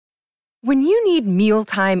When you need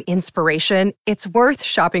mealtime inspiration, it's worth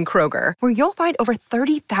shopping Kroger, where you'll find over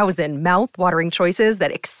 30,000 mouth-watering choices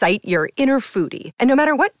that excite your inner foodie. And no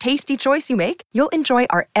matter what tasty choice you make, you'll enjoy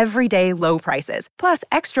our everyday low prices, plus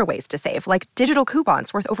extra ways to save, like digital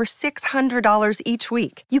coupons worth over $600 each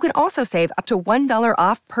week. You can also save up to $1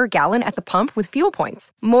 off per gallon at the pump with fuel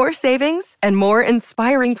points. More savings and more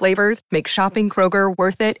inspiring flavors make shopping Kroger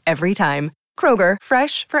worth it every time. Kroger,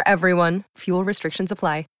 fresh for everyone. Fuel restrictions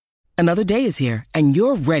apply. Another day is here, and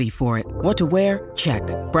you're ready for it. What to wear? Check.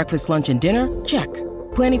 Breakfast, lunch, and dinner? Check.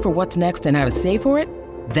 Planning for what's next and how to save for it?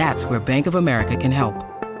 That's where Bank of America can help.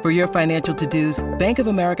 For your financial to-dos, Bank of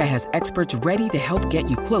America has experts ready to help get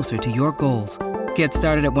you closer to your goals. Get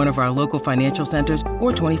started at one of our local financial centers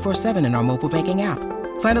or 24/7 in our mobile banking app.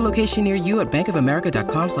 Find a location near you at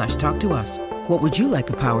bankofamerica.com/talktous. What would you like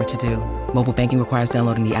the power to do? Mobile banking requires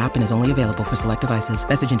downloading the app and is only available for select devices.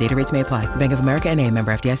 Message and data rates may apply. Bank of America N.A.,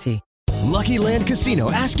 member FDIC. Lucky Land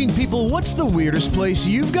Casino, asking people, what's the weirdest place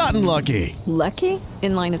you've gotten lucky? Lucky?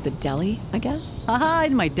 In line at the deli, I guess? Aha,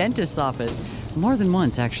 in my dentist's office. More than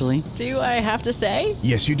once, actually. Do I have to say?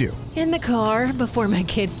 Yes, you do. In the car before my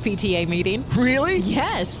kids' PTA meeting. Really?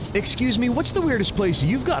 Yes. Excuse me, what's the weirdest place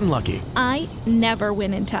you've gotten lucky? I never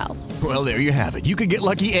win and tell. Well, there you have it. You can get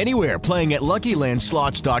lucky anywhere, playing at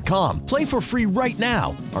LuckyLandSlots.com. Play for free right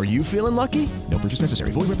now. Are you feeling lucky? No purchase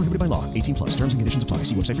necessary. Void where prohibited by law. 18 plus. Terms and conditions apply.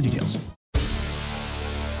 See website for details.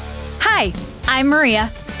 Hi, I'm Maria.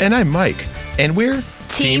 And I'm Mike. And we're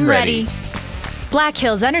Team Ready. Black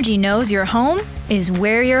Hills Energy knows your home is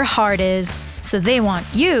where your heart is, so they want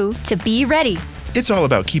you to be ready. It's all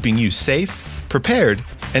about keeping you safe, prepared,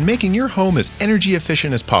 and making your home as energy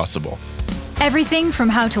efficient as possible. Everything from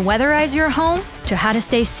how to weatherize your home to how to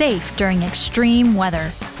stay safe during extreme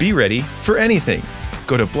weather. Be ready for anything.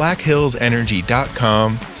 Go to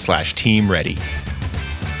blackhillsenergy.com/team ready.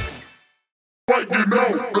 What you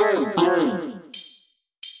know, go, go.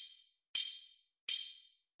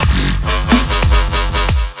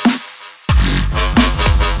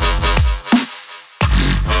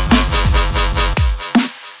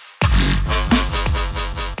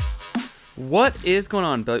 What is going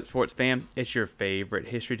on, Belly Up Sports fam? It's your favorite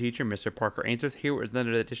history teacher, Mr. Parker Ainsworth, here with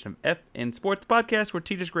another edition of F in Sports podcast, where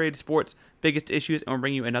teachers grade sports' biggest issues, and we'll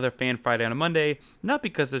bring you another Fan Friday on a Monday, not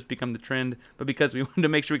because this become the trend, but because we wanted to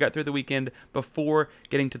make sure we got through the weekend before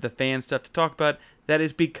getting to the fan stuff to talk about. That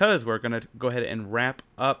is because we're going to go ahead and wrap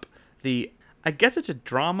up I guess it's a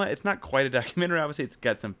drama. It's not quite a documentary. Obviously, it's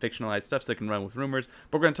got some fictionalized stuff so they can run with rumors.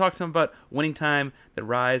 But we're going to talk to them about Winning Time, the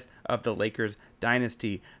rise of the Lakers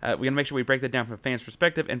dynasty. We're going to make sure we break that down from a fan's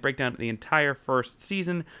perspective and break down the entire first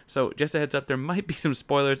season. So just a heads up, there might be some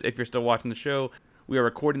spoilers if you're still watching the show. We are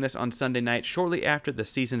recording this on Sunday night, shortly after the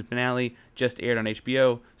season finale just aired on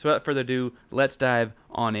HBO. So without further ado, let's dive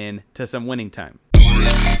on in to some Winning Time.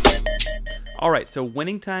 Alright, so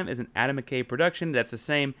Winning Time is an Adam McKay production. That's the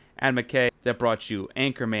same Adam McKay that brought you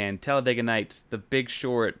Anchorman, Talladega Nights, The Big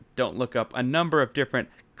Short, Don't Look Up, a number of different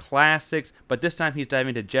classics, but this time he's diving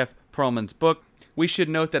into Jeff Pearlman's book. We should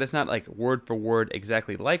note that it's not like word for word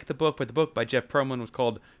exactly like the book, but the book by Jeff Pearlman was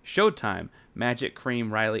called Showtime, Magic,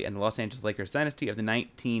 Kareem, Riley, and the Los Angeles Lakers Dynasty of the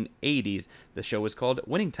 1980s. The show was called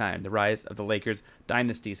Winning Time, the Rise of the Lakers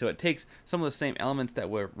Dynasty. So it takes some of the same elements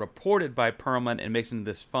that were reported by Pearlman and makes it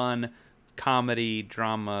into this fun comedy,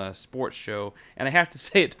 drama, sports show. And I have to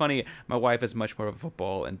say, it's funny, my wife is much more of a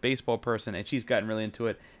football and baseball person, and she's gotten really into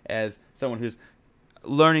it as someone who's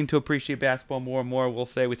learning to appreciate basketball more and more. We'll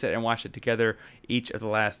say we sat and watched it together each of the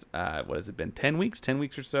last, 10 weeks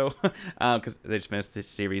or so, because they just finished the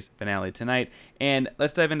series finale tonight. And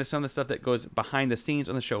let's dive into some of the stuff that goes behind the scenes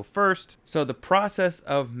on the show first. So the process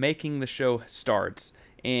of making the show starts,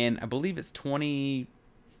 and I believe it's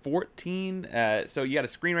 2014. So you got a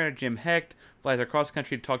screenwriter, Jim Hecht, flies across the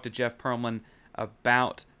country to talk to Jeff Pearlman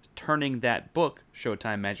about turning that book,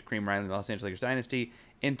 Showtime, Magic, Kareem, Riley, and the Los Angeles Lakers Dynasty,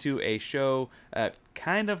 into a show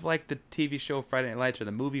kind of like the TV show Friday Night Lights or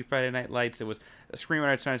the movie Friday Night Lights. It was a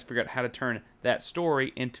screenwriter trying to figure out how to turn that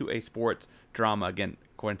story into a sports drama, again,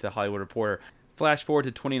 according to the Hollywood Reporter. Flash forward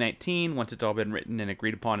to 2019, once it's all been written and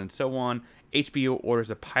agreed upon and so on, HBO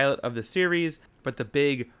orders a pilot of the series, but the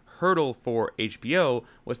big hurdle for HBO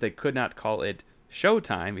was they could not call it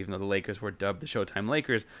Showtime, even though the Lakers were dubbed the Showtime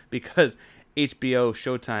Lakers, because HBO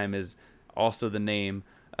Showtime is also the name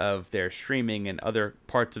of their streaming and other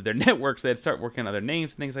parts of their networks. They had to start working on other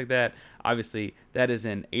names and things like that. Obviously, that is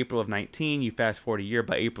in April of 19. You fast forward a year,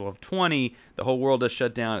 by April of 20, the whole world has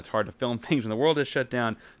shut down. It's hard to film things when the world is shut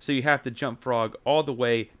down. So you have to jump frog all the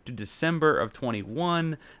way to December of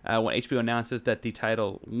 21, when HBO announces that the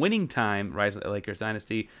title Winning Time, Rise of the Lakers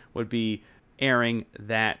Dynasty, would be airing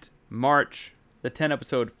that March. The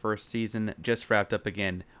 10-episode first season just wrapped up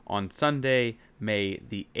again on Sunday, May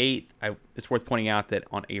the 8th. It's worth pointing out that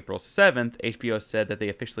on April 7th, HBO said that they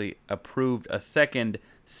officially approved a second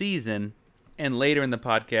season. And later in the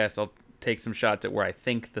podcast, I'll take some shots at where I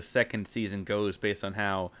think the second season goes based on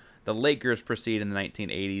how the Lakers proceed in the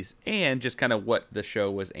 1980s and just kind of what the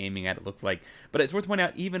show was aiming at, it looked like. But it's worth pointing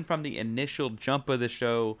out, even from the initial jump of the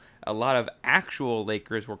show, a lot of actual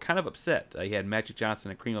Lakers were kind of upset. You had Magic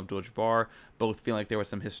Johnson and Kareem Abdul-Jabbar both feeling like there was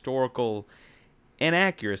some historical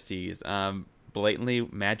inaccuracies. Blatantly,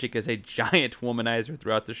 Magic is a giant womanizer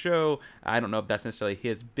throughout the show. I don't know if that's necessarily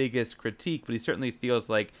his biggest critique, but he certainly feels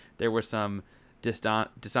like there were some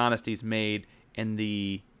dishonesties made in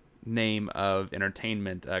the name of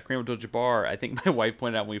entertainment. Kareem Abdul-Jabbar, I think my wife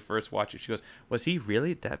pointed out when we first watched it, she goes, was he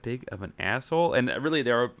really that big of an asshole? And really,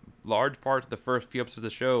 there are large parts of the first few episodes of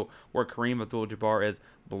the show where Kareem Abdul-Jabbar is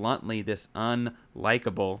bluntly this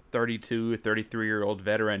unlikable 32, 33-year-old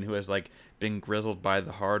veteran who has been grizzled by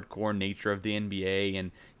the hardcore nature of the NBA,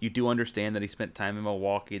 and you do understand that he spent time in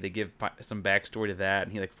Milwaukee. They give some backstory to that,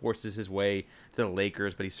 and he forces his way to the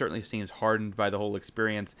Lakers, but he certainly seems hardened by the whole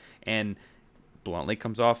experience, and bluntly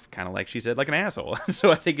comes off kind of like she said, like an asshole.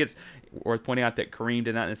 So I think it's worth pointing out that Kareem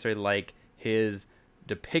did not necessarily like his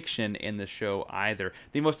depiction in the show either.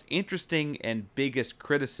 The most interesting and biggest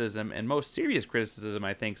criticism and most serious criticism,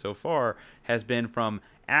 I think, so far has been from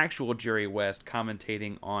actual Jerry West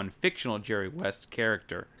commentating on fictional Jerry West's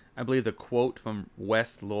character. I believe the quote from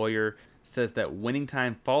West's lawyer says that Winning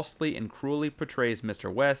Time falsely and cruelly portrays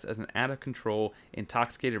Mr. West as an out-of-control,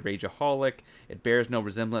 intoxicated rageaholic. It bears no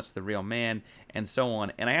resemblance to the real man, and so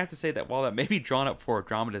on. And I have to say that while that may be drawn up for a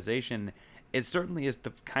dramatization, it certainly is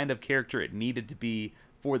the kind of character it needed to be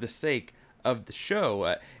for the sake of the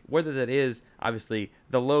show. Whether that is, obviously,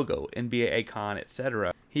 the logo, NBA icon,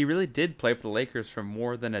 etc. He really did play for the Lakers for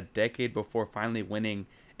more than a decade before finally winning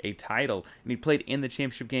a title, and he played in the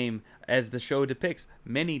championship game, as the show depicts,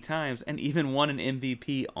 many times, and even won an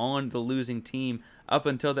MVP on the losing team up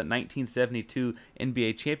until that 1972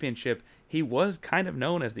 NBA championship. He was kind of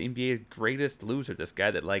known as the NBA's greatest loser, this guy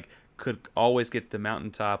that could always get to the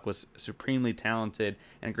mountaintop, was supremely talented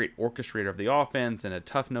and a great orchestrator of the offense and a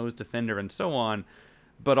tough-nosed defender and so on,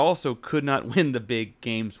 but also could not win the big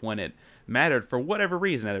games when it mattered for whatever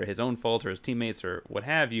reason, either his own fault or his teammates or what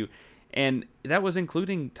have you. And that was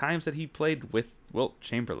including times that he played with Wilt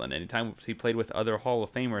Chamberlain, and times he played with other Hall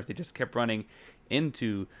of Famers. They just kept running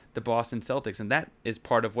into the Boston Celtics, and that is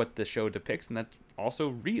part of what the show depicts, and that's also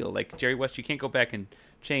real. Jerry West, you can't go back and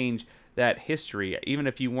change that history, even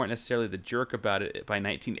if you weren't necessarily the jerk about it by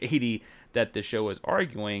 1980 that the show was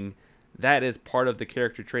arguing. That is part of the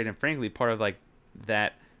character trait, and frankly, part of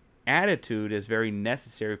that attitude is very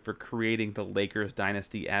necessary for creating the Lakers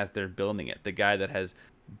dynasty as they're building it. The guy that has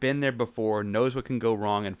been there before, knows what can go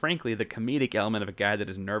wrong, and frankly, the comedic element of a guy that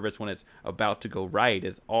is nervous when it's about to go right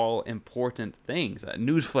is all important things.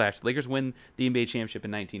 Newsflash, the Lakers win the NBA championship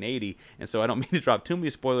in 1980, and so I don't mean to drop too many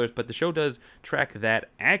spoilers, but the show does track that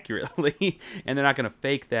accurately, and they're not going to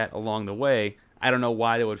fake that along the way. I don't know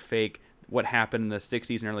why they would fake what happened in the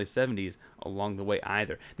 60s and early 70s along the way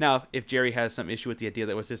either. Now, if Jerry has some issue with the idea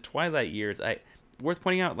that it was his twilight years, worth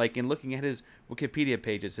pointing out, in looking at his Wikipedia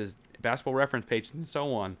pages, his basketball reference pages, and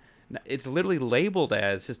so on, it's literally labeled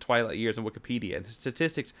as his twilight years on Wikipedia. And his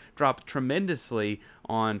statistics dropped tremendously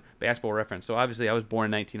on basketball reference. So obviously, I was born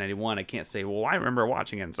in 1991. I can't say, well, I remember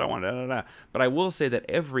watching it and so on. But I will say that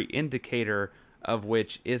every indicator of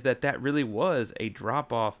which is that really was a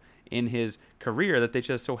drop-off in his career that they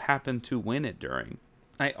just so happened to win it during.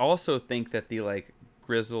 I also think that the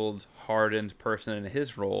grizzled, hardened person in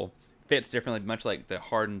his role fits differently, much like the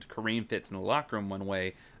hardened Kareem fits in the locker room one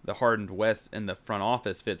way, the hardened West in the front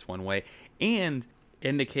office fits one way, and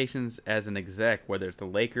indications as an exec, whether it's the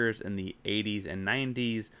Lakers in the 80s and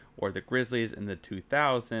 90s, or the Grizzlies in the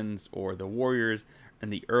 2000s, or the Warriors in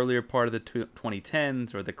the earlier part of the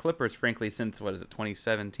 2010s, or the Clippers, frankly, since,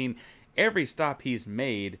 2017, every stop he's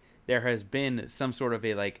made, there has been some sort of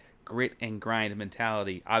a grit and grind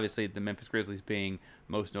mentality. Obviously, the Memphis Grizzlies being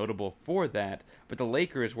most notable for that, but the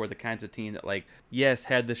Lakers were the kinds of team that, yes,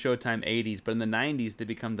 had the Showtime 80s, but in the 90s, they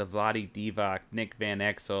become the Vlade Divac, Nick Van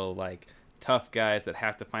Exel, tough guys that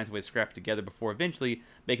have to find a way to scrap together before eventually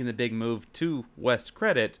making the big move, to West's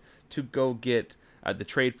credit, to go get the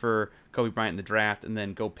trade for Kobe Bryant in the draft and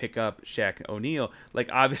then go pick up Shaq O'Neal.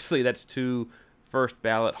 Obviously, that's two first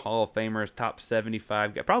ballot Hall of Famers, top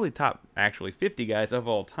 75, probably top 50 guys of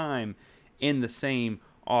all time in the same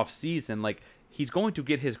off season. He's going to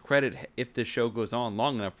get his credit if the show goes on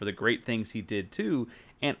long enough for the great things he did too.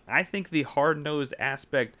 And I think the hard-nosed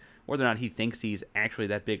aspect whether or not he thinks he's actually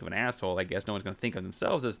that big of an asshole, I guess no one's going to think of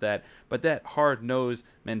themselves as that, but that hard-nosed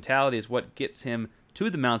mentality is what gets him to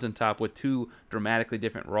the mountaintop with two dramatically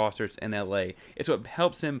different rosters in LA. It's what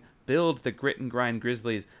helps him build the grit and grind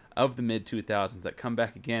Grizzlies of the mid-2000s that come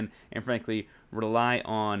back again and frankly rely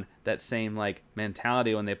on that same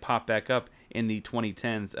mentality when they pop back up in the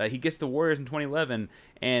 2010s. He gets the Warriors in 2011,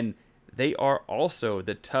 and they are also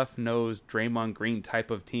the tough-nosed Draymond Green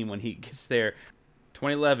type of team when he gets there.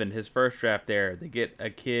 2011, his first draft there, they get a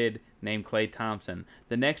kid named Klay Thompson.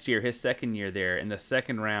 The next year, his second year there, in the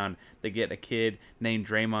second round, they get a kid named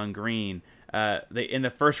Draymond Green. In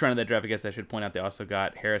the first round of that draft, I guess I should point out, they also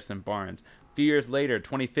got Harrison Barnes. A few years later,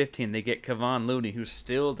 2015, they get Kevon Looney, who's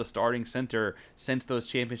still the starting center since those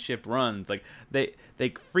championship runs. They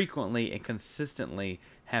frequently and consistently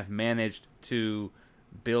have managed to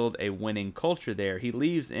build a winning culture there. He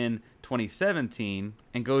leaves in 2017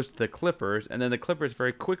 and goes to the Clippers, and then the Clippers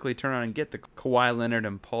very quickly turn around and get the Kawhi Leonard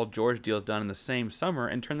and Paul George deals done in the same summer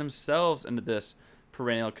and turn themselves into this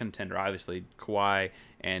perennial contender. Obviously, Kawhi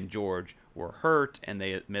and George were hurt, and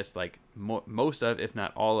they missed most of, if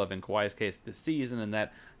not all of, in Kawhi's case, this season, and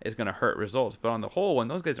that is going to hurt results. But on the whole, when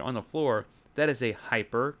those guys are on the floor, that is a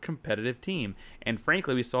hyper-competitive team. And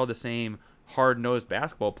frankly, we saw the same hard-nosed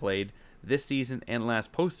basketball played this season and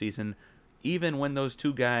last postseason, even when those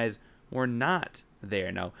two guys were not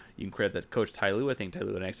there. Now, you can credit that coach Ty Lue. I think Ty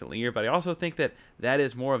Lue had an excellent year, but I also think that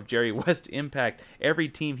is more of Jerry West's impact. Every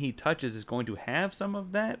team he touches is going to have some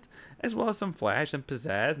of that, as well as some flash and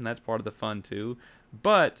pizzazz, and that's part of the fun too.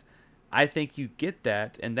 But I think you get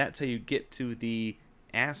that, and that's how you get to the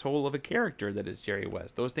asshole of a character that is Jerry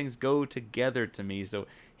West. Those things go together to me, so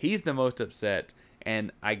he's the most upset,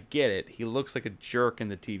 and I get it. He looks like a jerk in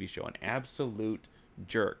the TV show, an absolute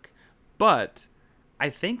jerk. But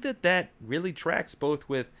I think that really tracks both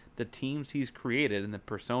with the teams he's created and the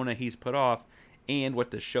persona he's put off and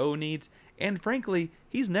what the show needs. And frankly,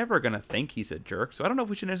 he's never going to think he's a jerk. So I don't know if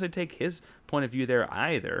we should necessarily take his point of view there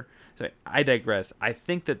either. So I digress. I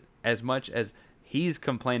think that as much as he's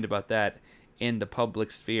complained about that in the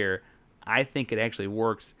public sphere, I think it actually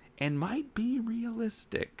works and might be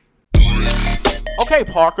realistic. Okay,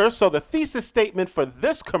 Parker, so the thesis statement for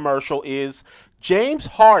this commercial is James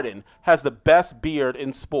Harden has the best beard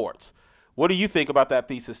in sports. What do you think about that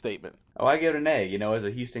thesis statement? Oh, I give it an A. As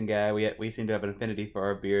a Houston guy, we seem to have an affinity for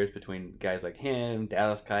our beards between guys like him,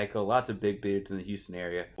 Dallas Keuchel, lots of big beards in the Houston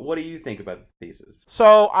area. What do you think about the thesis?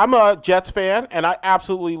 So I'm a Jets fan, and I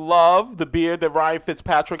absolutely love the beard that Ryan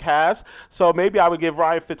Fitzpatrick has. So maybe I would give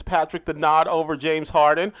Ryan Fitzpatrick the nod over James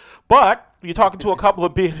Harden. But you're talking to a couple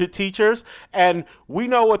of bearded teachers, and we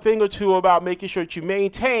know a thing or two about making sure that you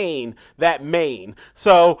maintain that mane.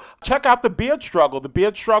 So check out the Beard Struggle. The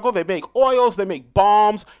Beard Struggle, they make oils, they make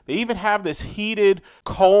balms. They even have this heated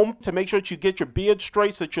comb to make sure that you get your beard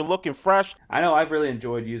straight so that you're looking fresh. I know I've really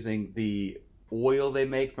enjoyed using the oil they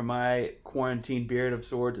make for my quarantine beard of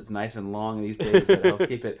sorts. It's nice and long these days, but it helps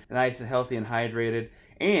keep it nice and healthy and hydrated.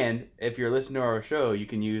 And if you're listening to our show, you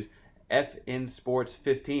can use FN Sports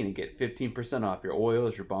 15 and get 15% off your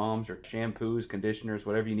oils, your balms, your shampoos, conditioners,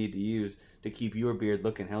 whatever you need to use to keep your beard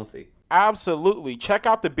looking healthy. Absolutely. Check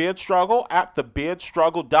out the Beard Struggle at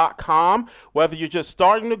thebeardstruggle.com. Whether you're just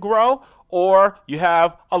starting to grow or you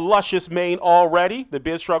have a luscious mane already, the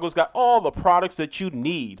Beard Struggle's got all the products that you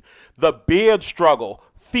need. The Beard Struggle.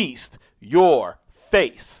 Feast your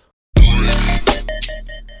face.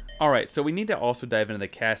 All right, so we need to also dive into the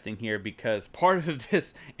casting here because part of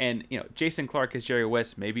this, and Jason Clarke as Jerry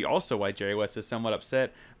West, maybe also why Jerry West is somewhat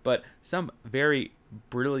upset, but some very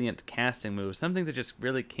brilliant casting moves, something that just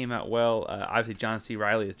really came out well. Obviously, John C.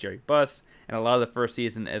 Reilly as Jerry Buss, and a lot of the first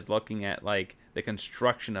season is looking at the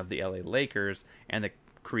construction of the LA Lakers and the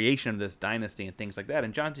creation of this dynasty and things like that.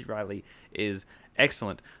 And John C. Reilly is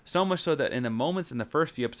excellent, so much so that in the moments in the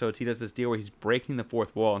first few episodes, he does this deal where he's breaking the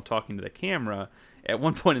fourth wall and talking to the camera. At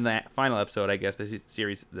one point in that final episode, I guess, this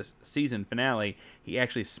season finale, he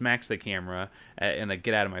actually smacks the camera in a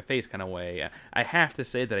get out of my face kind of way. I have to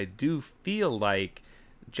say that I do feel like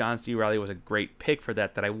John C. Reilly was a great pick for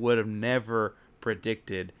that I would have never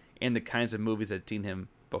predicted in the kinds of movies I'd seen him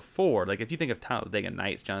before. Like if you think of Talladega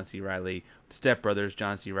Nights, John C. Reilly, Step Brothers,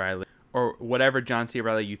 John C. Reilly, or whatever John C.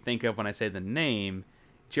 Reilly you think of when I say the name,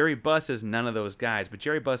 Jerry Buss is none of those guys. But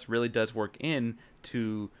Jerry Buss really does work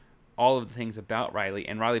into all of the things about Reilly,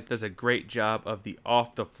 and Reilly does a great job of the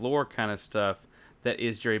off-the-floor kind of stuff that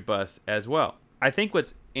is Jerry Buss as well. I think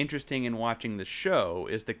what's interesting in watching the show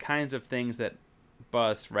is the kinds of things that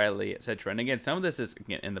Buss, Reilly, etc. And again, some of this is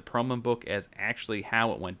in the promo book as actually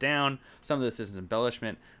how it went down. Some of this is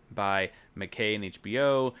embellishment by McKay and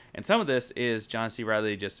HBO. And some of this is John C.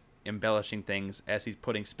 Reilly just embellishing things as he's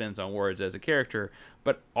putting spins on words as a character.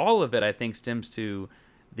 But all of it, I think, stems to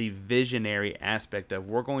the visionary aspect of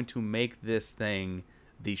we're going to make this thing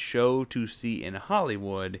the show to see in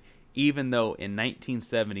Hollywood, even though in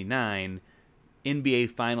 1979, NBA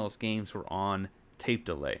Finals games were on tape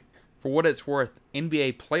delay. For what it's worth,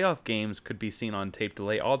 NBA playoff games could be seen on tape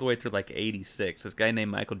delay all the way through like 86. This guy named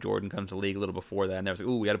Michael Jordan comes to the league a little before that, and they was like,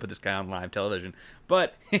 ooh, we got to put this guy on live television.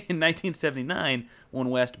 But in 1979, when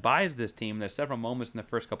West buys this team, there's several moments in the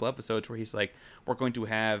first couple episodes where he's like, we're going to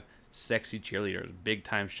have sexy cheerleaders,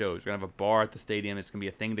 big-time shows. We're going to have a bar at the stadium. It's going to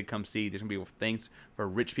be a thing to come see. There's going to be things for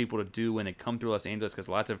rich people to do when they come through Los Angeles, because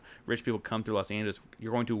lots of rich people come through Los Angeles.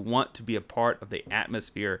 You're going to want to be a part of the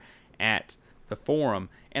atmosphere at the Forum,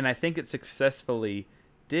 and I think it successfully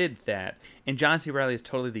did that. And John C. Reilly is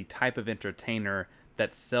totally the type of entertainer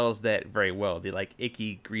that sells that very well. The like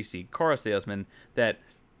icky, greasy car salesman that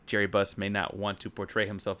Jerry Buss may not want to portray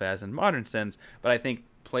himself as in modern sense, but I think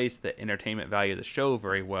plays the entertainment value of the show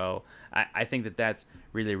very well. I think that that's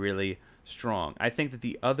really, really strong. I think that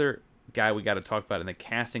the other guy we got to talk about in the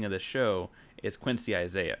casting of the show is Quincy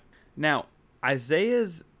Isaiah. Now,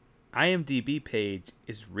 Isaiah's IMDb page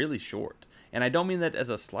is really short. And I don't mean that as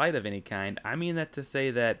a slight of any kind. I mean that to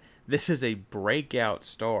say that this is a breakout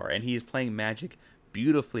star, and he is playing magic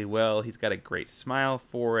beautifully well. He's got a great smile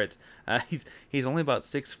for it. He's only about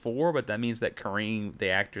 6'4", but that means that Kareem, the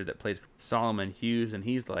actor that plays Solomon Hughes, and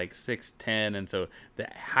he's like 6'10", and so the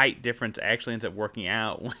height difference actually ends up working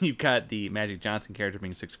out when you've got the Magic Johnson character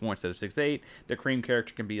being 6'4" instead of 6'8". The Kareem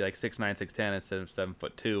character can be like 6'9", 6'10" instead of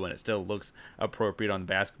 7'2", and it still looks appropriate on the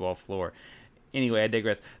basketball floor. Anyway, I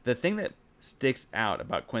digress. The thing that sticks out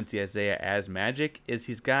about Quincy Isaiah as Magic is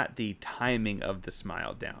he's got the timing of the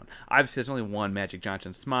smile down. Obviously, there's only one Magic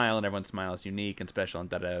Johnson smile, and everyone's smile is unique and special and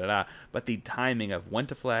da-da-da-da, but the timing of when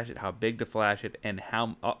to flash it, how big to flash it, and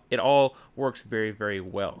how it all works very, very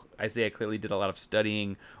well. Isaiah clearly did a lot of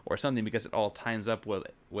studying or something, because it all times up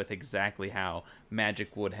with exactly how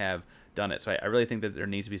Magic would have done it. So I really think that there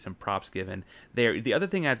needs to be some props given there. The other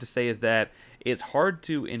thing I have to say is that it's hard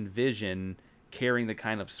to envision carrying the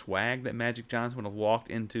kind of swag that Magic Johnson would have walked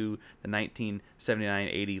into the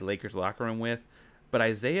 1979-80 Lakers locker room with. But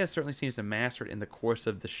Isaiah certainly seems to master it in the course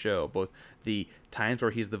of the show. Both the times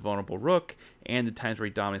where he's the vulnerable rook and the times where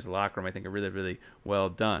he dominates the locker room, I think, are really, really well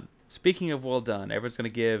done. Speaking of well done, everyone's going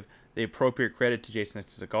to give the appropriate credit to Jason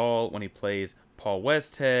Segel when he plays Paul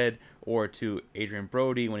Westhead, or to Adrian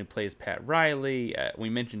Brody when he plays Pat Riley. We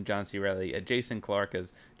mentioned John C. Reilly. Jason Clarke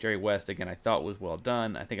as Jerry West, again, I thought was well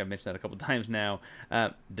done. I think I've mentioned that a couple times now.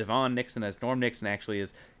 Devon Nixon as Norm Nixon actually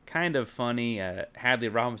is kind of funny. Hadley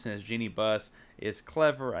Robinson as Jeannie Buss is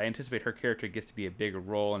clever. I anticipate her character gets to be a bigger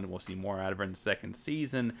role, and we'll see more out of her in the second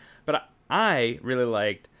season. But I really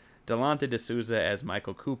liked Delonte D'Souza as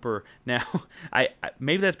Michael Cooper. Now, I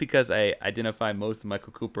maybe that's because I identify most of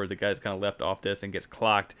Michael Cooper, the guy that's kind of left off this and gets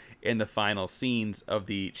clocked in the final scenes of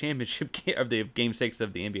the championship of the Game 6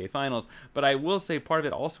 of the NBA Finals. But I will say part of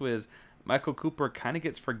it also is Michael Cooper kind of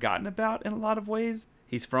gets forgotten about in a lot of ways.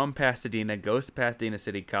 He's from Pasadena, goes to Pasadena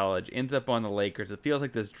City College, ends up on the Lakers. It feels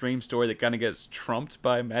like this dream story that kind of gets trumped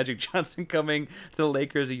by Magic Johnson coming to the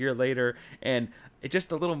Lakers a year later. And it's just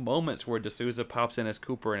the little moments where D'Souza pops in as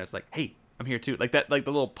Cooper, and it's like, hey, I'm here too. Like that, like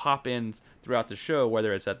the little pop-ins throughout the show,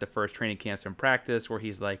 whether it's at the first training camps in practice where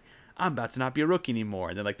he's like, I'm about to not be a rookie anymore.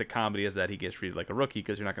 And then like the comedy is that he gets treated like a rookie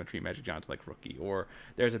because you're not going to treat Magic Johnson like a rookie. Or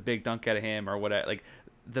there's a big dunk out of him or whatever. Like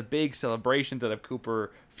the big celebrations out of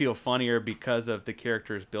Cooper feel funnier because of the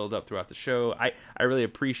character's build up throughout the show. I really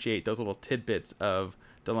appreciate those little tidbits of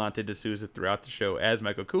Delonte D'Souza throughout the show as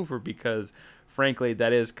Michael Cooper, because frankly,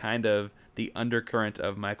 that is kind of the undercurrent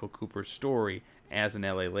of Michael Cooper's story as an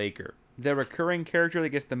LA Laker. The recurring character that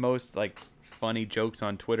gets the most like funny jokes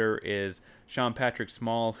on Twitter is Sean Patrick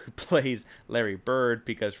Small, who plays Larry Bird,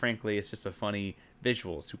 because frankly it's just a funny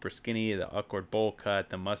visual. Super skinny, the awkward bowl cut,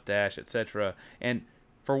 the mustache, etc. And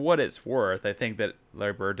for what it's worth, I think that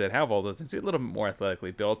Larry Bird did have all those things. He's a little bit more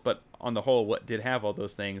athletically built, but on the whole, what did have all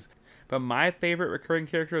those things. But my favorite recurring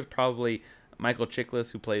character is probably Michael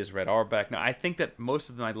Chiklis, who plays Red Auerbach. Now, I think that most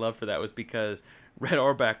of my love for that was because Red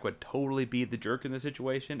Auerbach would totally be the jerk in the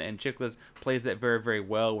situation, and Chiklis plays that very, very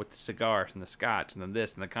well with the cigars and the scotch and then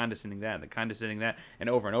this and the condescending that and the condescending that and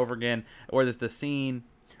over again. Or there's the scene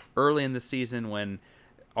early in the season when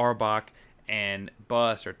Auerbach and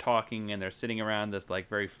Buss are talking, and they're sitting around this like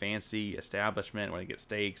very fancy establishment where they get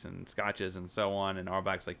steaks and scotches and so on, and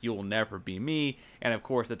Auerbach's like, you'll never be me. And of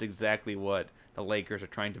course that's exactly what the Lakers are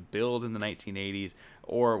trying to build in the 1980s.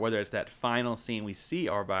 Or whether it's that final scene we see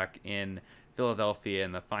Auerbach in Philadelphia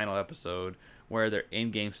in the final episode where they're in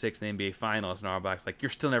Game 6 in the NBA Finals, and Auerbach's like,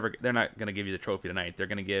 they're not going to give you the trophy tonight. They're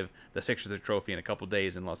going to give the Sixers the trophy in a couple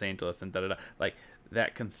days in Los Angeles, and da-da-da. Like,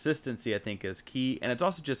 that consistency, I think, is key. And it's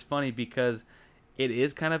also just funny because it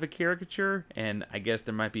is kind of a caricature, and I guess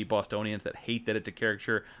there might be Bostonians that hate that it's a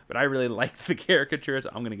caricature, but I really like the caricature, so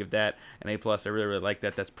I'm going to give that an A+. I really, really like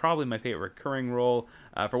that. That's probably my favorite recurring role.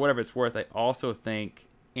 For whatever it's worth, I also think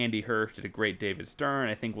Andy Hirsch did a great David Stern.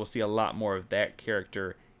 I think we'll see a lot more of that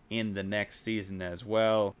character in the next season as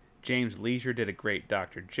well. James Leisure did a great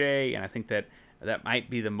Dr. J, and I think that might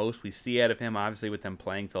be the most we see out of him, obviously with them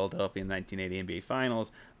playing Philadelphia in the 1980 NBA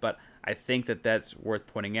Finals, but I think that that's worth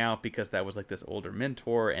pointing out because that was like this older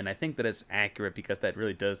mentor, and I think that it's accurate because that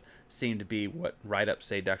really does seem to be what write-ups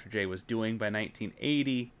say Dr. J was doing by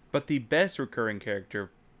 1980. But the best recurring character,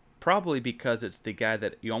 probably because it's the guy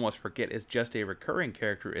that you almost forget is just a recurring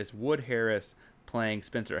character, is Wood Harris playing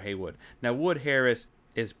Spencer Haywood. Now, Wood Harris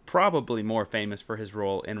is probably more famous for his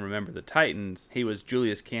role in Remember the Titans. He was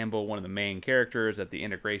Julius Campbell, one of the main characters at the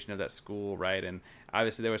integration of that school, right? And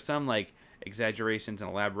obviously there was some like exaggerations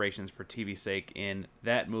and elaborations for TV's sake in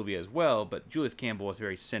that movie as well, but Julius Campbell was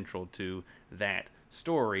very central to that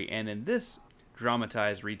story. And in this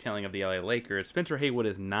dramatized retelling of the LA Lakers, Spencer Haywood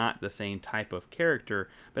is not the same type of character,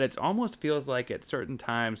 but it almost feels like at certain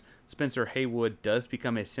times Spencer Haywood does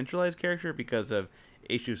become a centralized character because of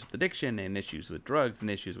issues with addiction and issues with drugs and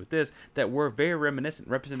issues with this that were very reminiscent,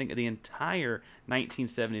 representing the entire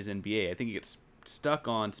 1970s NBA. I think it gets stuck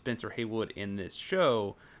on Spencer Haywood in this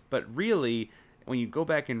show, but really, when you go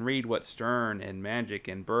back and read what Stern and Magic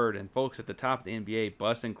and Bird and folks at the top of the NBA,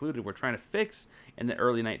 Bus included, were trying to fix in the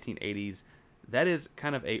early 1980s, that is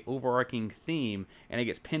kind of a overarching theme, and it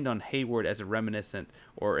gets pinned on Haywood as a reminiscent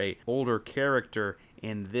or a older character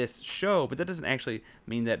in this show, but that doesn't actually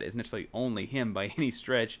mean that it's necessarily only him by any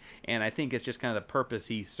stretch, and I think it's just kind of the purpose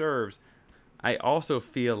he serves. I also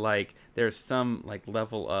feel like there's some like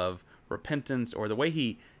level of repentance, or the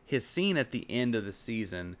way his scene at the end of the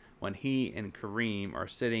season when he and Kareem are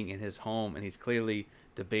sitting in his home and he's clearly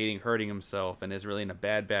debating hurting himself and is really in a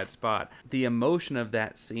bad spot. The emotion of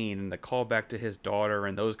that scene and the callback to his daughter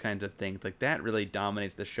and those kinds of things, like that really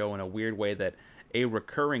dominates the show in a weird way that a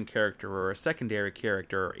recurring character or a secondary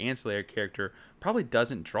character or ancillary character probably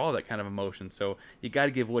doesn't draw that kind of emotion. So you got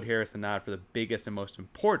to give Wood Harris the nod for the biggest and most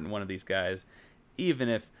important one of these guys, even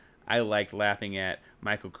if I liked laughing at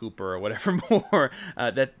Michael Cooper or whatever more.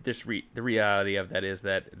 The reality of that is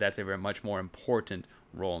that that's a very much more important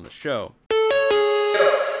role in the show.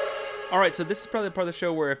 All right, so this is probably the part of the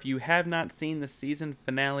show where if you have not seen the season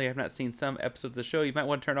finale, have not seen some episodes of the show, you might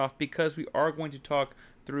want to turn it off because we are going to talk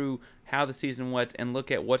through how the season went and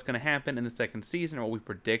look at what's going to happen in the second season, or what we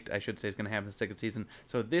predict, I should say, is going to happen in the second season.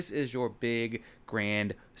 So this is your big,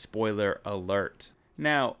 grand spoiler alert.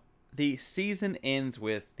 Now, the season ends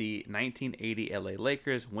with the 1980 LA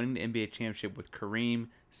Lakers winning the NBA championship with Kareem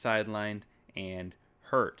sidelined and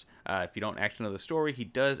hurt. If you don't actually know the story, he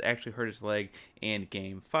does actually hurt his leg in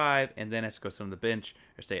Game 5 and then has to go sit on the bench,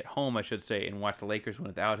 or stay at home, I should say, and watch the Lakers win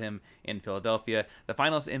without him in Philadelphia. The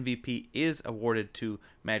Finals MVP is awarded to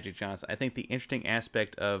Magic Johnson. I think the interesting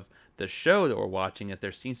aspect of the show that we're watching is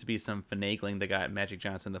there seems to be some finagling that got Magic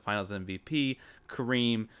Johnson the Finals MVP.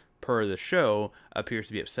 Kareem, per the show, appears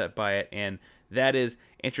to be upset by it, and that is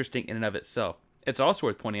interesting in and of itself. It's also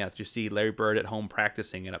worth pointing out that you see Larry Bird at home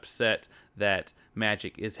practicing and upset that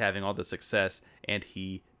Magic is having all the success and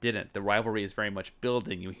he didn't. The rivalry is very much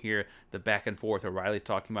building. You hear the back and forth. O'Reilly's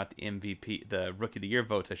talking about the MVP, the Rookie of the Year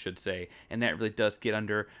votes, I should say, and that really does get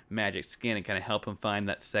under Magic's skin and kind of help him find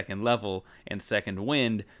that second level and second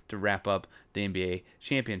wind to wrap up the NBA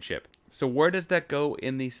championship. So where does that go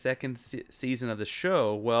in the second season of the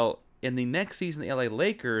show? Well, in the next season, the LA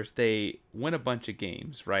Lakers, they win a bunch of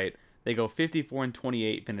games, right? They go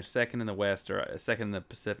 54-28, finish second in the West, or second in the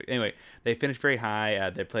Pacific. Anyway, they finish very high.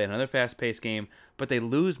 They play another fast-paced game, but they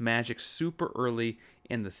lose Magic super early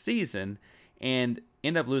in the season and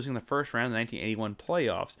end up losing the first round of the 1981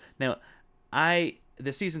 playoffs. Now,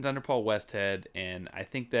 the season's under Paul Westhead, and I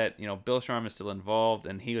think that Bill Sharman is still involved,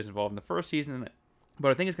 and he was involved in the first season. But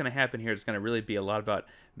I think it's going to happen here. It's going to really be a lot about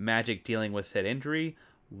Magic dealing with said injury,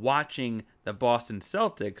 watching the Boston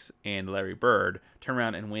Celtics and Larry Bird turn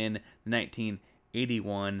around and win the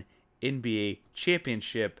 1981 NBA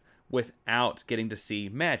championship without getting to see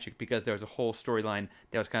Magic, because there was a whole storyline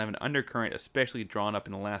that was kind of an undercurrent, especially drawn up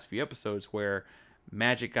in the last few episodes, where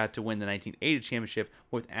Magic got to win the 1980 championship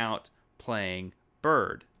without playing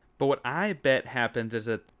Bird. But what I bet happens is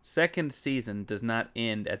that second season does not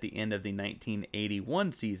end at the end of the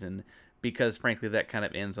 1981 season, because frankly that kind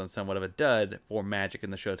of ends on somewhat of a dud for Magic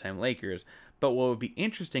and the Showtime Lakers. But what would be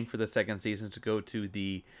interesting for the second season is to go to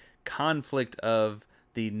the conflict of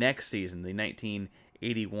the next season, the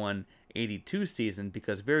 1981-82 season,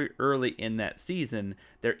 because very early in that season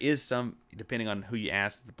there is some, depending on who you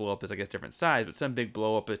ask, the blow up is I guess different size, but some big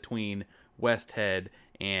blow up between Westhead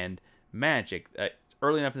and Magic.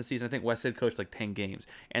 Early enough in the season, I think Westhead coached like 10 games,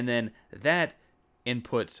 and then that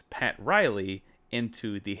inputs Pat Riley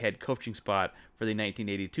into the head coaching spot for the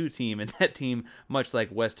 1982 team, and that team, much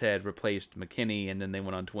like Westhead replaced McKinney and then they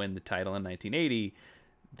went on to win the title in 1980,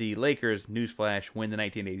 the Lakers, newsflash, win the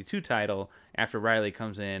 1982 title after Riley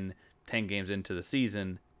comes in 10 games into the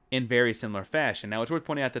season in very similar fashion. Now, it's worth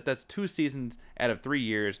pointing out that that's 2 seasons out of 3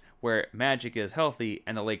 years where Magic is healthy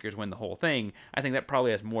and the Lakers win the whole thing. I think that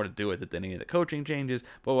probably has more to do with it than any of the coaching changes,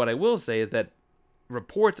 but what I will say is that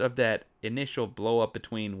reports of that initial blow up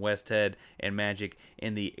between Westhead and Magic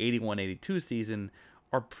in the 81-82 season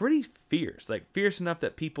are pretty fierce. Like, fierce enough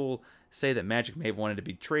that people say that Magic may have wanted to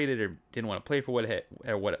be traded or didn't want to play for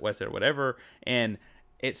Westhead or whatever. And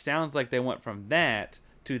it sounds like they went from that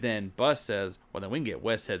to then Bus says, well, then we can get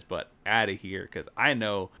Westhead's butt out of here, because I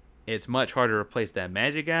know it's much harder to replace that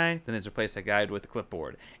Magic guy than it's replace that guy with the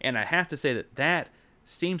clipboard. And I have to say that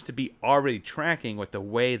seems to be already tracking with the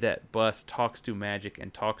way that Bus talks to Magic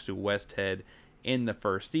and talks to Westhead in the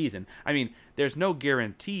first season. I mean, there's no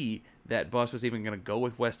guarantee that Bus was even going to go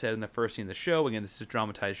with Westhead in the first scene of the show. Again, this is a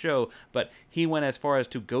dramatized show, but he went as far as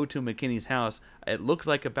to go to McKinney's house. It looked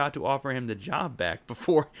like about to offer him the job back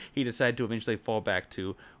before he decided to eventually fall back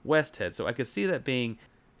to Westhead. So I could see that being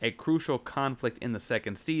a crucial conflict in the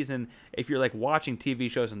second season. If you're like watching TV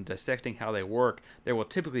shows and dissecting how they work, there will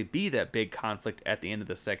typically be that big conflict at the end of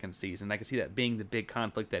the second season. I can see that being the big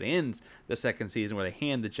conflict that ends the second season, where they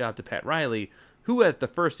hand the job to Pat Riley, who, as the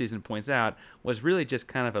first season points out, was really just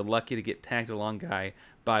kind of a lucky to get tagged along guy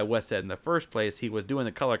by Westhead in the first place. He was doing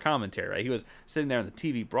the color commentary, right? He was sitting there in the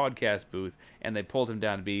TV broadcast booth, and they pulled him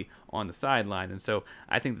down to be on the sideline. And so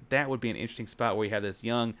I think that would be an interesting spot where you have this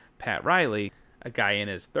young Pat Riley, a guy in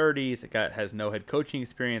his 30s, a guy that has no head coaching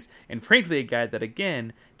experience, and frankly a guy that,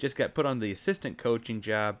 again, just got put on the assistant coaching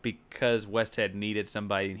job because Westhead needed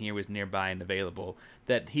somebody and he was nearby and available,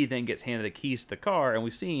 that he then gets handed the keys to the car. And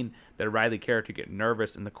we've seen that Riley character get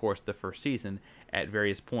nervous in the course of the first season at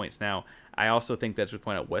various points. Now, I also think that's what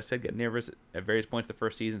point out Westhead get nervous at various points of the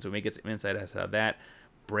first season, so we may get some insight as to how that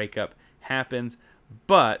breakup happens.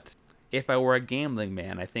 But if I were a gambling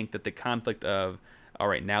man, I think that the conflict of, all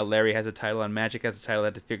right, now Larry has a title and Magic has a title, they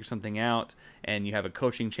have to figure something out, and you have a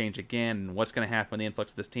coaching change again, and what's going to happen with the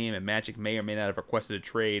influx of this team, and Magic may or may not have requested a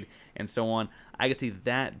trade, and so on. I could see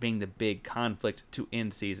that being the big conflict to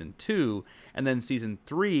end Season 2, and then Season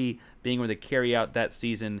 3 being where they carry out that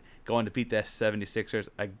season, going to beat the 76ers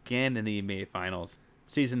again in the NBA Finals.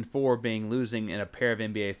 Season 4 being losing in a pair of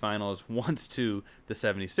NBA Finals once to the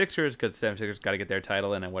 76ers, because the 76ers got to get their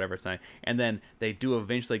title in and whatever it's not. And then they do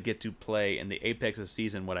eventually get to play in the apex of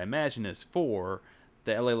season, what I imagine is 4.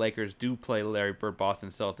 The LA Lakers do play Larry Bird Boston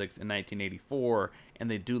Celtics in 1984,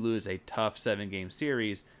 and they do lose a tough 7-game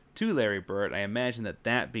series to Larry Bird. I imagine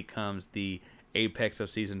that becomes the apex of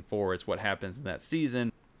Season 4. It's what happens in that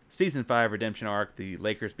season. Season 5 redemption arc, the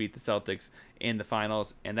Lakers beat the Celtics in the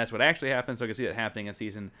finals, and that's what actually happened, so I can see that happening in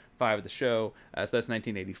Season 5 of the show. So that's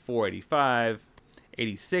 1984-85.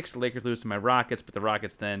 86, the Lakers lose to my Rockets, but the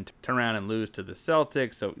Rockets then turn around and lose to the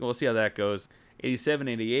Celtics, so we'll see how that goes.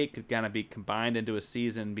 87-88 could kind of be combined into a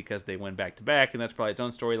season because they went back-to-back, and that's probably its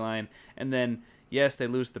own storyline. And then, yes, they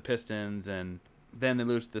lose to the Pistons, and then they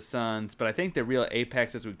lose to the Suns, but I think the real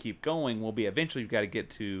apex as we keep going will be eventually you've got to get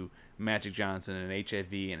to Magic Johnson and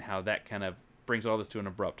HIV and how that kind of brings all this to an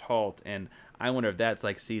abrupt halt. And I wonder if that's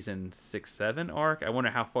like Season 6-7 arc. I wonder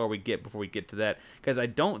how far we get before we get to that, because I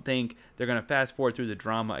don't think they're going to fast forward through the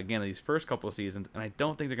drama again of these first couple of seasons, and I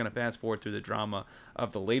don't think they're going to fast forward through the drama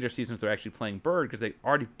of the later seasons they're actually playing Bird, because they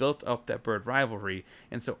already built up that Bird rivalry.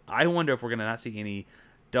 And so I wonder if we're going to not see any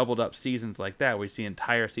doubled up seasons like that, where we see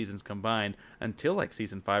entire seasons combined until like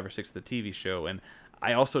Season 5 or 6 of the TV show. And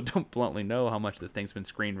I also don't bluntly know how much this thing's been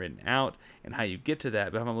screen written out and how you get to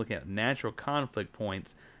that, but if I'm looking at natural conflict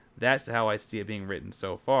points, that's how I see it being written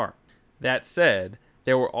so far. That said,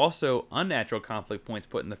 there were also unnatural conflict points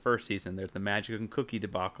put in the first season. There's the Magic and Cookie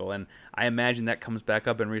debacle, and I imagine that comes back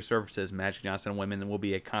up and resurfaces. Magic Johnson and women will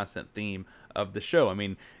be a constant theme of the show. I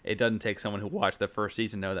mean, it doesn't take someone who watched the first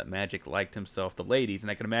season to know that Magic liked himself the ladies, and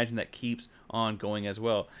I can imagine that keeps on going as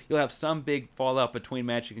well. You'll have some big fallout between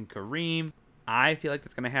Magic and Kareem. I feel like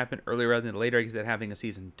that's going to happen earlier rather than later, because that happening in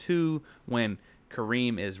Season 2 when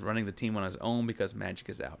Kareem is running the team on his own because Magic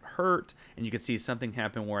is out hurt, and you can see something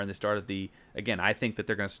happen where in the start of I think that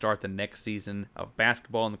they're going to start the next season of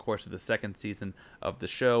basketball in the course of the second season of the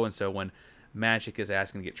show, and so when Magic is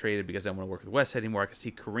asking to get traded because I don't want to work with West anymore, I can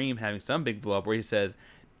see Kareem having some big blow up where he says,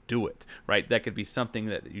 do it, right? That could be something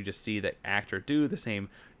that you just see that actor do. The same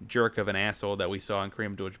jerk of an asshole that we saw in Kareem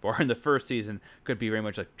Abdul-Jabbar in the first season could be very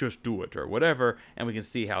much like, just do it or whatever, and we can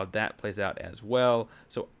see how that plays out as well.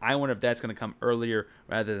 So I wonder if that's going to come earlier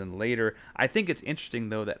rather than later. I think it's interesting,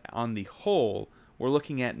 though, that on the whole, we're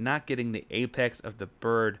looking at not getting the apex of the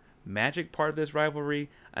Bird Magic part of this rivalry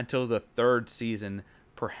until the third season,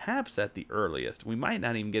 perhaps at the earliest. We might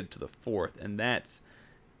not even get it to the fourth, and that's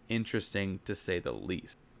interesting to say the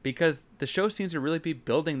least, because the show seems to really be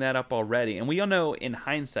building that up already. And we all know in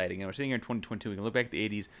hindsight, again, we're sitting here in 2022, we can look back at the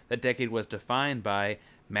 80s, that decade was defined by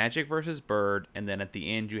Magic versus Bird, and then at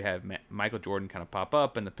the end you have Michael Jordan kind of pop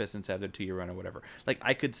up and the Pistons have their 2-year run or whatever. Like,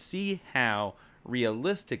 I could see how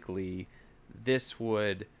realistically this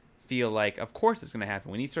would feel like, of course it's going to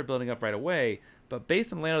happen. We need to start building up right away, but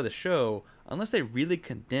based on the layout of the show, unless they really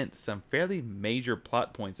condense some fairly major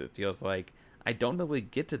plot points, it feels like, I don't know if we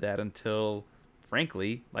get to that until,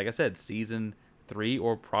 frankly, like I said, season 3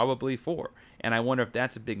 or probably 4. And I wonder if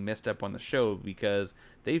that's a big misstep on the show, because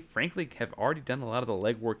they frankly have already done a lot of the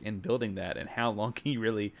legwork in building that, and how long can you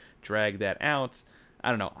really drag that out? I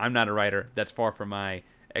don't know. I'm not a writer. That's far from my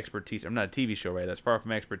expertise. I'm not a TV show writer. That's far from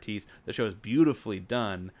my expertise. The show is beautifully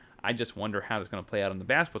done. I just wonder how that's going to play out on the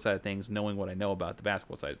basketball side of things, knowing what I know about the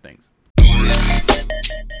basketball side of things.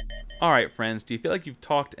 All right, friends, do you feel like you've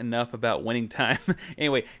talked enough about Winning Time?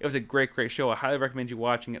 Anyway, it was a great show. I highly recommend you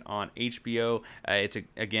watching it on HBO.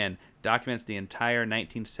 Again, documents the entire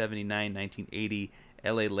 1979-1980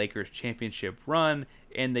 LA Lakers championship run,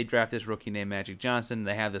 and they draft this rookie named Magic Johnson.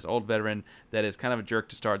 They have this old veteran that is kind of a jerk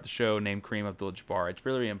to start the show named Kareem Abdul-Jabbar. It's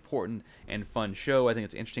really important and fun show. I think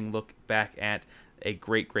it's an interesting look back at a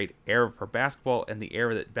great era for basketball, and the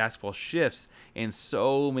era that basketball shifts in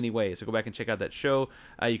so many ways. So go back and check out that show.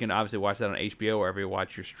 You can obviously watch that on HBO or wherever you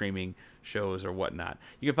watch your streaming shows or whatnot.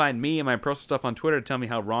 You can find me and my personal stuff on Twitter to tell me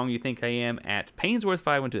how wrong you think I am at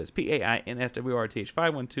Painsworth512. That's PAINSWRTH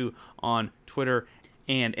 512 on Twitter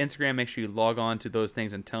and Instagram. Make sure you log on to those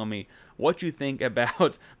things and tell me what you think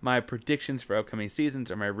about my predictions for upcoming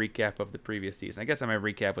seasons or my recap of the previous season. I guess my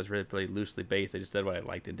recap was really loosely based. I just said what I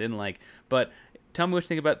liked and didn't like. But tell me what you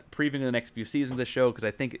think about previewing the next few seasons of the show, because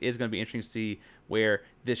I think it is going to be interesting to see where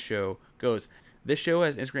this show goes. This show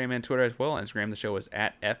has Instagram and Twitter as well. On Instagram, the show is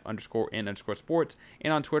at F_N_sports.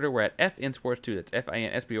 And on Twitter, we're at FNSports2. That's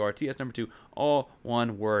FINSPORTS 2, all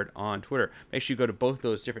one word on Twitter. Make sure you go to both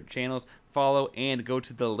those different channels, follow, and go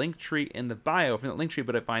to the link tree in the bio. From the link tree,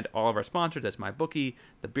 but I find all of our sponsors. That's MyBookie,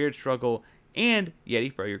 The Beard Struggle, and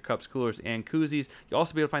Yeti for your cups, coolers, and koozies. You'll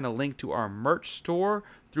also be able to find a link to our merch store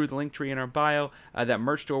through the link tree in our bio. That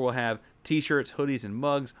merch store will have t-shirts, hoodies, and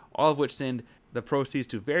mugs, all of which send the proceeds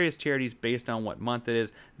to various charities based on what month it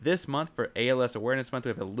is. This month, for ALS Awareness Month, we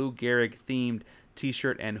have a Lou Gehrig themed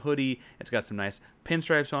t-shirt and hoodie. It's got some nice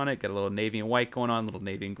pinstripes on it, got a little navy and white going on, a little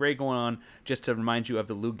navy and gray going on, just to remind you of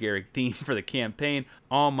the Lou Gehrig theme for the campaign.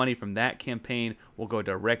 All money from that campaign will go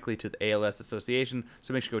directly to the ALS Association,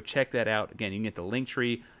 so make sure you go check that out. Again, you can get the link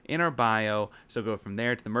tree in our bio, so go from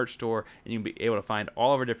there to the merch store, and you can be able to find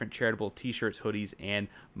all of our different charitable t-shirts, hoodies, and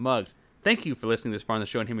mugs. Thank you for listening this far on the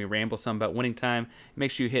show and hear me ramble some about Winning Time.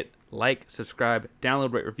 Make sure you hit like, subscribe,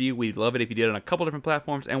 download, rate, review. We'd love it if you did it on a couple different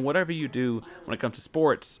platforms. And whatever you do when it comes to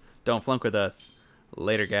sports, don't flunk with us.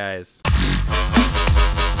 Later, guys.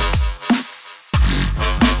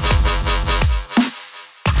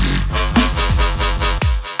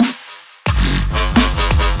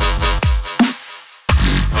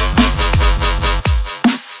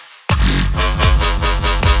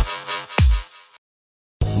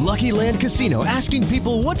 Lucky Land Casino, asking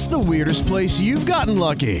people, what's the weirdest place you've gotten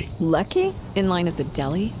lucky? Lucky? In line at the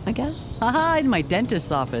deli, I guess? Aha, in my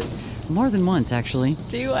dentist's office. More than once, actually.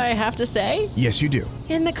 Do I have to say? Yes, you do.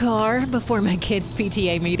 In the car before my kids'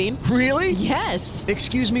 PTA meeting. Really? Yes.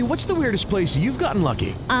 Excuse me, what's the weirdest place you've gotten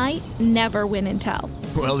lucky? I never win and tell.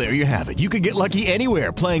 Well, there you have it. You can get lucky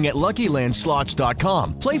anywhere, playing at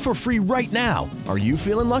LuckyLandSlots.com. Play for free right now. Are you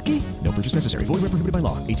feeling lucky? No purchase necessary. Void where prohibited by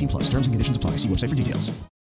law. 18+. Terms and conditions apply. See website for details.